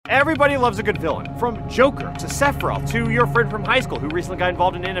Everybody loves a good villain, from Joker to Sephiroth to your friend from high school who recently got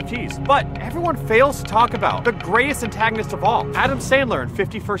involved in NFTs. But everyone fails to talk about the greatest antagonist of all, Adam Sandler in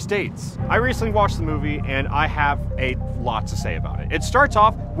 50 First Dates. I recently watched the movie and I have a lot to say about it. It starts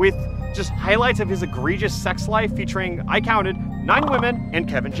off with just highlights of his egregious sex life featuring, I counted, 9 women and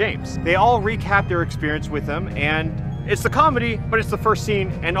Kevin James. They all recap their experience with him, and it's the comedy, but it's the first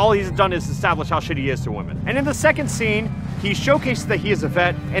scene, and all he's done is establish how shitty he is to women. And in the second scene, he showcases that he is a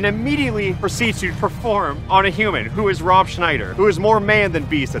vet and immediately proceeds to perform on a human who is Rob Schneider, who is more man than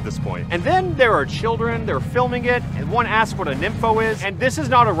beast at this point. And then there are children, they're filming it, and one asks what a nympho is, and this is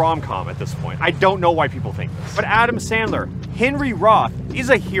not a rom-com at this point. I don't know why people think this. But Adam Sandler, Henry Roth, is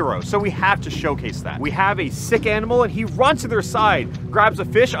a hero, so we have to showcase that. We have a sick animal and he runs to their side, grabs a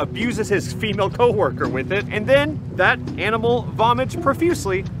fish, abuses his female coworker with it, and then that animal vomits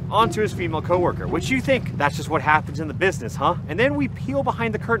profusely onto his female coworker, which you think that's just what happens in the business, huh? And then we peel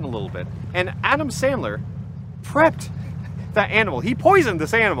behind the curtain a little bit, and Adam Sandler prepped that animal. He poisoned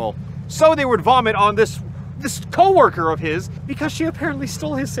this animal so they would vomit on this coworker of his because she apparently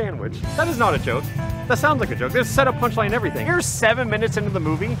stole his sandwich. That is not a joke. That sounds like a joke. There's setup, punchline, and everything. Here's 7 minutes into the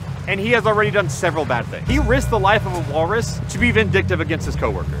movie, and he has already done several bad things. He risked the life of a walrus to be vindictive against his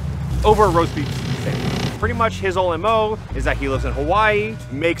coworker over a roast beef sandwich. Pretty much his whole MO is that he lives in Hawaii,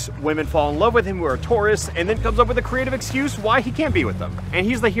 makes women fall in love with him who are tourists, and then comes up with a creative excuse why he can't be with them. And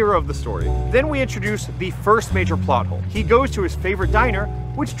he's the hero of the story. Then we introduce the first major plot hole. He goes to his favorite diner,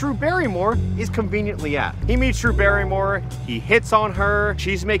 which Drew Barrymore is conveniently at. He meets Drew Barrymore, he hits on her,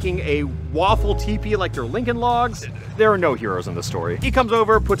 she's making a waffle teepee like they're Lincoln Logs. There are no heroes in the story. He comes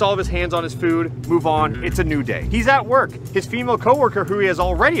over, puts all of his hands on his food, move on, it's a new day. He's at work. His female coworker, who he has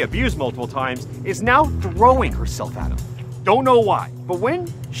already abused multiple times, is now throwing herself at him. Don't know why, but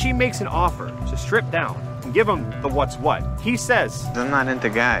when she makes an offer to strip down and give him the what's what, he says, I'm not into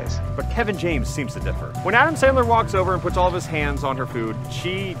guys. But Kevin James seems to differ. When Adam Sandler walks over and puts all of his hands on her food,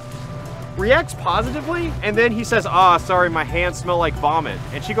 she reacts positively, and then he says, sorry, my hands smell like vomit.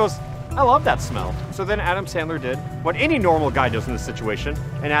 And she goes, I love that smell. So then Adam Sandler did what any normal guy does in this situation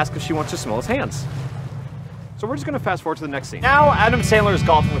and asked if she wants to smell his hands. So we're just gonna fast forward to the next scene. Now Adam Sandler is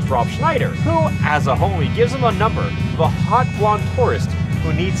golfing with Rob Schneider, who, as a homie, gives him a number of a hot blonde tourist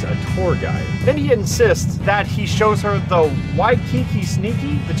who needs a tour guide. Then he insists that he shows her the Waikiki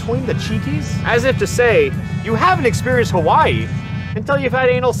sneaky between the cheekies, as if to say, you haven't experienced Hawaii until you've had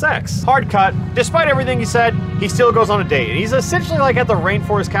anal sex. Hard cut. Despite everything he said, he still goes on a date. He's essentially like at the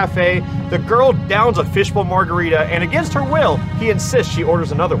Rainforest Cafe. The girl downs a fishbowl margarita, and against her will, he insists she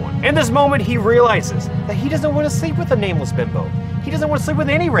orders another one. In this moment, he realizes that he doesn't want to sleep with a nameless bimbo. He doesn't want to sleep with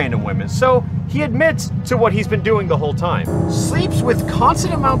any random women, so he admits to what he's been doing the whole time. Sleeps with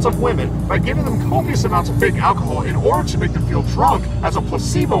constant amounts of women by giving them copious amounts of fake alcohol in order to make them feel drunk as a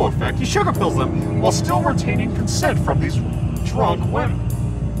placebo effect. He sugar pills them while still retaining consent from these drunk women.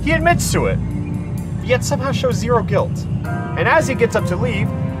 He admits to it, yet somehow shows zero guilt. And as he gets up to leave,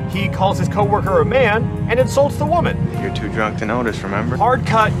 he calls his coworker a man and insults the woman. You're too drunk to notice, remember? Hard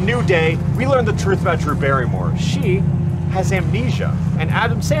cut, new day. We learn the truth about Drew Barrymore. She has amnesia, and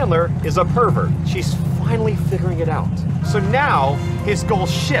Adam Sandler is a pervert. She's finally figuring it out. So now his goal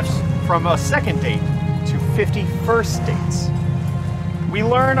shifts from a second date to 50 first dates. We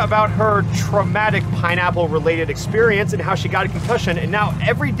learn about her traumatic pineapple-related experience and how she got a concussion, and now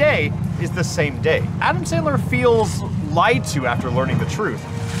every day is the same day. Adam Sandler feels lied to after learning the truth,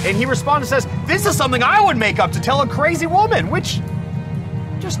 and he responds and says, this is something I would make up to tell a crazy woman, which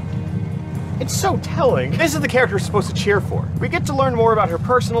just, it's so telling. This is the character we're supposed to cheer for. We get to learn more about her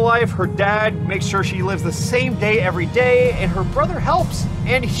personal life. Her dad makes sure she lives the same day every day, and her brother helps,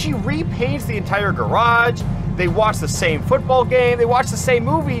 and she repaints the entire garage. They watch the same football game, they watch the same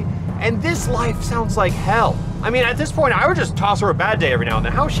movie, and this life sounds like hell. I mean, at this point, I would just toss her a bad day every now and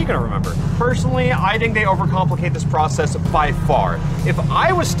then. How is she gonna remember? Personally, I think they overcomplicate this process by far. If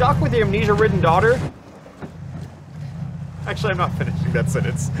I was stuck with the amnesia-ridden daughter... Actually, I'm not finishing that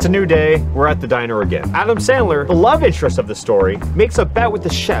sentence. It's a new day, we're at the diner again. Adam Sandler, the love interest of the story, makes a bet with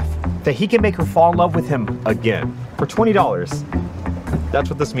the chef that he can make her fall in love with him again for $20. That's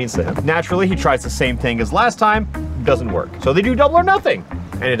what this means to him. Naturally, he tries the same thing as last time, doesn't work. So they do double or nothing,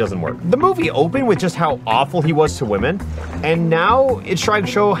 and it doesn't work. The movie opened with just how awful he was to women, and now it's trying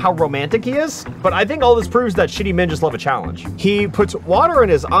to show how romantic he is, but I think all this proves that shitty men just love a challenge. He puts water in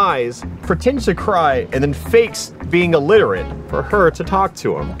his eyes, pretends to cry, and then fakes being illiterate for her to talk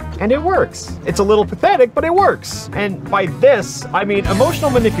to him. And it works. It's a little pathetic, but it works. And by this, I mean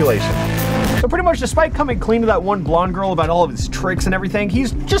emotional manipulation. So pretty much despite coming clean to that one blonde girl about all of his tricks and everything,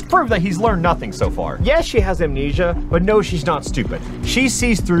 he's just proved that he's learned nothing so far. Yes, she has amnesia, but no, she's not stupid. She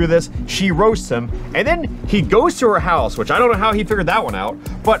sees through this, she roasts him, and then he goes to her house, which I don't know how he figured that one out,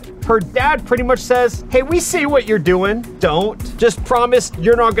 but her dad pretty much says, hey, we see what you're doing. Don't. Just promise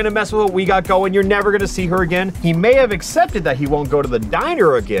you're not gonna mess with what we got going. You're never gonna see her again. He may have accepted that he won't go to the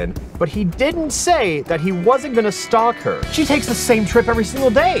diner again, but he didn't say that he wasn't gonna stalk her. She takes the same trip every single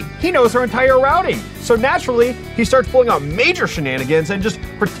day. He knows her entire routing. So naturally, he starts pulling out major shenanigans and just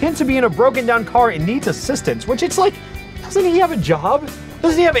pretends to be in a broken down car and needs assistance, which it's like, doesn't he have a job?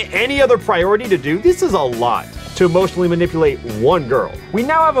 Doesn't he have any other priority to do? This is a lot to emotionally manipulate one girl. We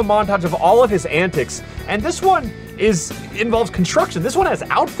now have a montage of all of his antics, and this one involves construction. This one has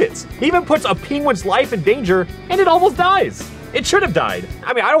outfits. He even puts a penguin's life in danger, and it almost dies. It should have died.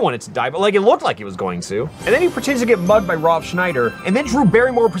 I mean, I don't want it to die, but like it looked like it was going to. And then he pretends to get mugged by Rob Schneider, and then Drew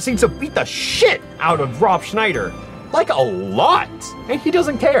Barrymore proceeds to beat the shit out of Rob Schneider. Like a lot. And he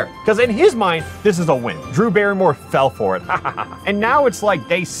doesn't care, because in his mind, this is a win. Drew Barrymore fell for it. And now it's like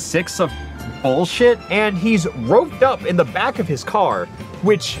day 6 of bullshit, and he's roped up in the back of his car,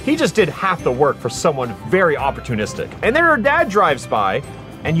 which he just did half the work for someone very opportunistic. And then her dad drives by,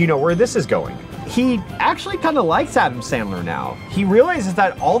 and you know where this is going. He actually kind of likes Adam Sandler now. He realizes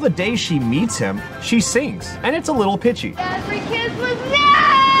that all the days she meets him, she sings, and it's a little pitchy. Every kiss was no!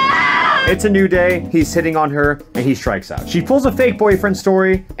 It's a new day, he's hitting on her, and he strikes out. She pulls a fake boyfriend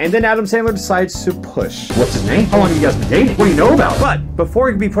story, and then Adam Sandler decides to push. What's his name? How long have you guys been dating? What do you know about? But before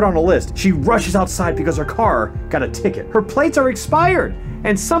he can be put on a list, she rushes outside because her car got a ticket. Her plates are expired,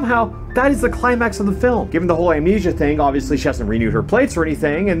 and somehow that is the climax of the film. Given the whole amnesia thing, obviously she hasn't renewed her plates or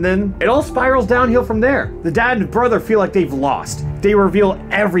anything, and then it all spirals downhill from there. The dad and brother feel like they've lost. They reveal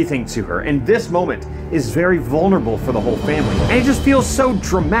everything to her, and this moment is very vulnerable for the whole family. And it just feels so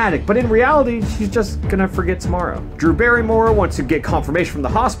dramatic, but in reality, she's just gonna forget tomorrow. Drew Barrymore wants to get confirmation from the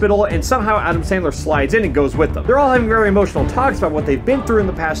hospital, and somehow Adam Sandler slides in and goes with them. They're all having very emotional talks about what they've been through in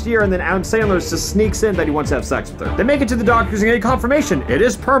the past year, and then Adam Sandler just sneaks in that he wants to have sex with her. They make it to the doctors and get confirmation. It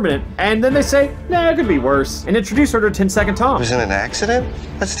is permanent, and then they say, nah, it could be worse, and introduce her to 10-Second Tom. Was in an accident?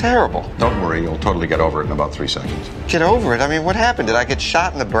 That's terrible. Don't worry, you'll totally get over it in about 3 seconds. Get over it? I mean, what happened? Did I get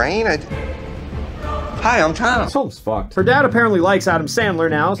shot in the brain? Hi, I'm Tom. This film's fucked. Her dad apparently likes Adam Sandler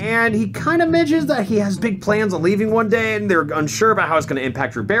now, and he kind of mentions that he has big plans on leaving one day, and they're unsure about how it's going to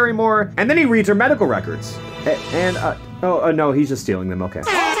impact Drew Barrymore, and then he reads her medical records. No, he's just stealing them, okay.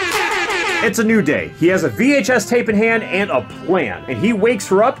 It's a new day. He has a VHS tape in hand and a plan, and he wakes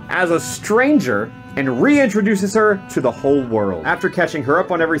her up as a stranger and reintroduces her to the whole world. After catching her up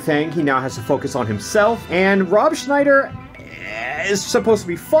on everything, he now has to focus on himself, and Rob Schneider is supposed to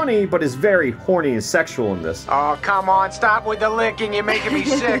be funny, but is very horny and sexual in this. Oh, come on, stop with the licking, you're making me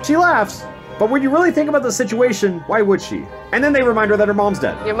sick. She laughs, but when you really think about the situation, why would she? And then they remind her that her mom's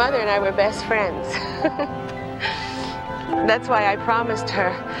dead. Your mother and I were best friends. That's why I promised her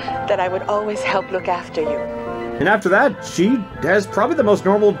that I would always help look after you. And after that, she has probably the most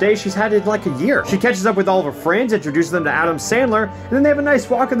normal day she's had in like a year. She catches up with all of her friends, introduces them to Adam Sandler, and then they have a nice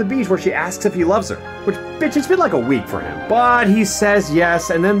walk on the beach where she asks if he loves her. Which, bitch, it's been like a week for him. But he says yes,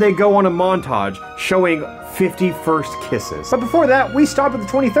 and then they go on a montage showing 50 first kisses. But before that, we stop at the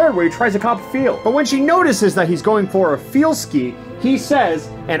 23rd where he tries to cop a feel. But when she notices that he's going for a feel ski, he says,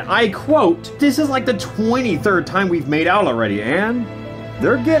 and I quote, "This is like the 23rd time we've made out already, and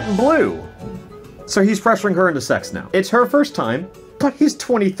they're getting blue." So he's pressuring her into sex now. It's her first time, but his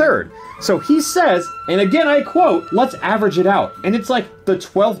 23rd. So he says, and again I quote, "Let's average it out." And it's like the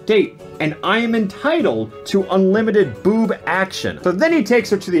 12th date, and I am entitled to unlimited boob action. So then he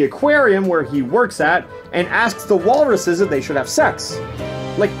takes her to the aquarium where he works at and asks the walruses if they should have sex.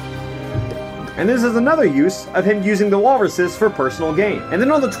 Like, and this is another use of him using the walruses for personal gain. And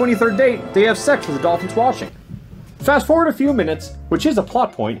then on the 23rd date, they have sex with the dolphins watching. Fast forward a few minutes, which is a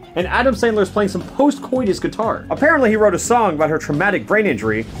plot point, and Adam Sandler is playing some post-coitus guitar. Apparently he wrote a song about her traumatic brain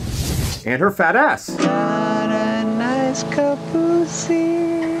injury and her fat ass. Got a nice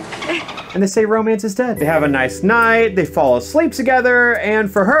capucine. And they say romance is dead. They have a nice night, they fall asleep together,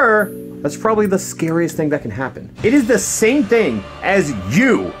 and for her, that's probably the scariest thing that can happen. It is the same thing as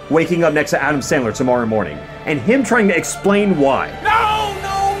you waking up next to Adam Sandler tomorrow morning, and him trying to explain why.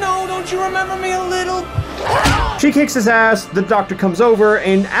 No, don't you remember me a little? She kicks his ass, the doctor comes over,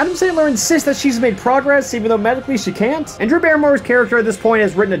 and Adam Sandler insists that she's made progress even though medically she can't. And Drew Barrymore's character at this point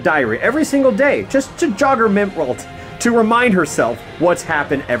has written a diary every single day just to jog her to remind herself what's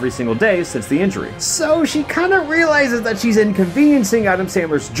happened every single day since the injury. So she kind of realizes that she's inconveniencing Adam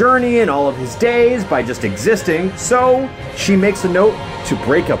Sandler's journey and all of his days by just existing, so she makes a note to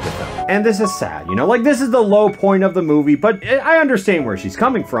break up with him. And this is sad, you know? Like, this is the low point of the movie, but I understand where she's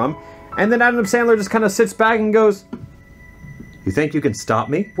coming from. And then Adam Sandler just kind of sits back and goes, "You think you can stop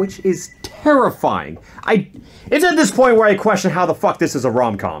me?" Which is terrifying. It's at this point where I question how the fuck this is a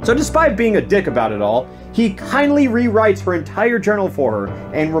rom-com. So despite being a dick about it all, he kindly rewrites her entire journal for her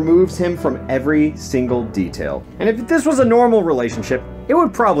and removes him from every single detail. And if this was a normal relationship, it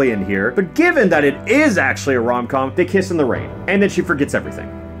would probably end here. But given that it is actually a rom-com, they kiss in the rain. And then she forgets everything.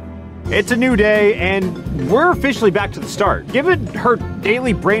 It's a new day, and we're officially back to the start. Given her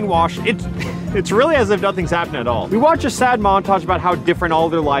daily brainwash, it's really as if nothing's happened at all. We watch a sad montage about how different all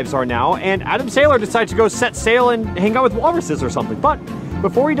their lives are now, and Adam Sandler decides to go set sail and hang out with walruses or something. But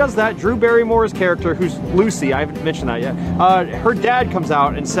before he does that, Drew Barrymore's character, who's Lucy, I haven't mentioned that yet, her dad comes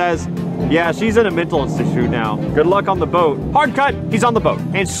out and says, "Yeah, she's in a mental institute now. Good luck on the boat." Hard cut, he's on the boat,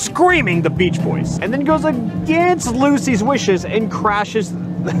 and screaming the Beach Boys. And then goes against Lucy's wishes and crashes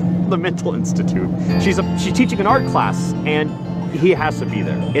the mental institute. She's teaching an art class, and he has to be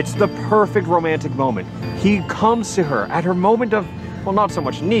there. It's the perfect romantic moment. He comes to her at her moment of, well, not so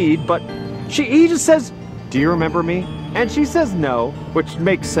much need, but he just says, "Do you remember me?" And she says no, which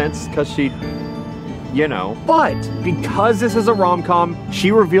makes sense because she, you know. But because this is a rom-com,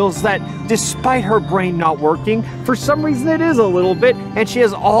 she reveals that despite her brain not working, for some reason it is a little bit, and she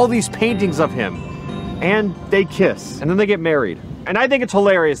has all these paintings of him. And they kiss, and then they get married. And I think it's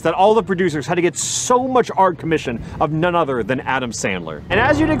hilarious that all the producers had to get so much art commission of none other than Adam Sandler. And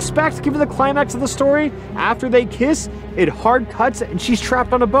as you'd expect, given the climax of the story, after they kiss, it hard cuts and she's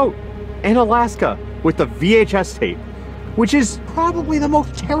trapped on a boat in Alaska with the VHS tape, which is probably the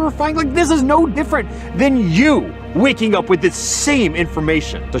most terrifying. Like, this is no different than you waking up with this same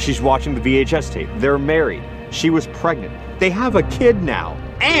information. So she's watching the VHS tape. They're married. She was pregnant. They have a kid now.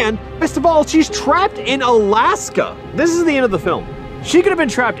 And, best of all, she's trapped in Alaska. This is the end of the film. She could have been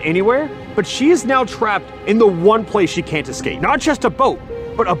trapped anywhere, but she is now trapped in the one place she can't escape. Not just a boat,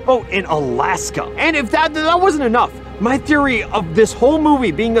 but a boat in Alaska. And if that wasn't enough, my theory of this whole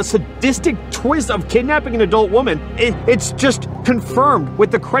movie being a sadistic twist of kidnapping an adult woman, it's just confirmed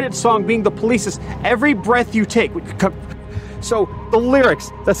with the credit song being the Police's "Every Breath You Take." So the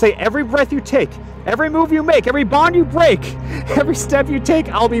lyrics that say, "Every breath you take, every move you make, every bond you break, every step you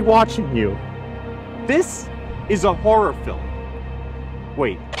take, I'll be watching you." This is a horror film.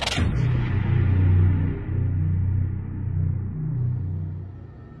 Wait.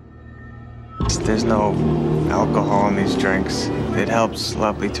 There's no alcohol in these drinks. It helps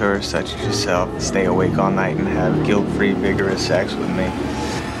lovely tourists such as yourself stay awake all night and have guilt-free, vigorous sex with me.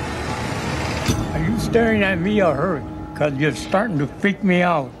 Are you staring at me or her? Because you're starting to freak me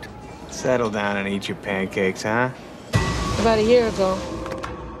out. Settle down and eat your pancakes, huh? About a year ago,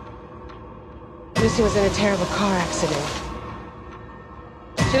 Lucy was in a terrible car accident.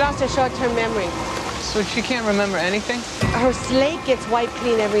 She lost her short-term memory. So she can't remember anything? Her slate gets wiped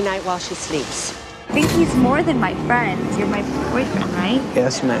clean every night while she sleeps. I think he's more than my friend. You're my boyfriend, right?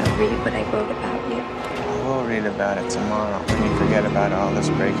 Yes, ma'am. Read what I wrote about you. We'll read about it tomorrow when you forget about all this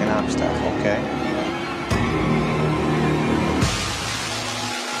breaking up stuff, okay?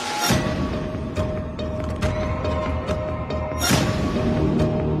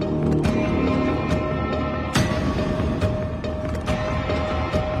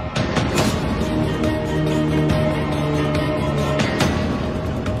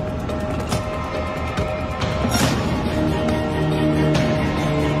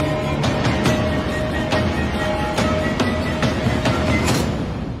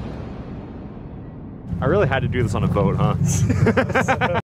 I really had to do this on a boat, huh?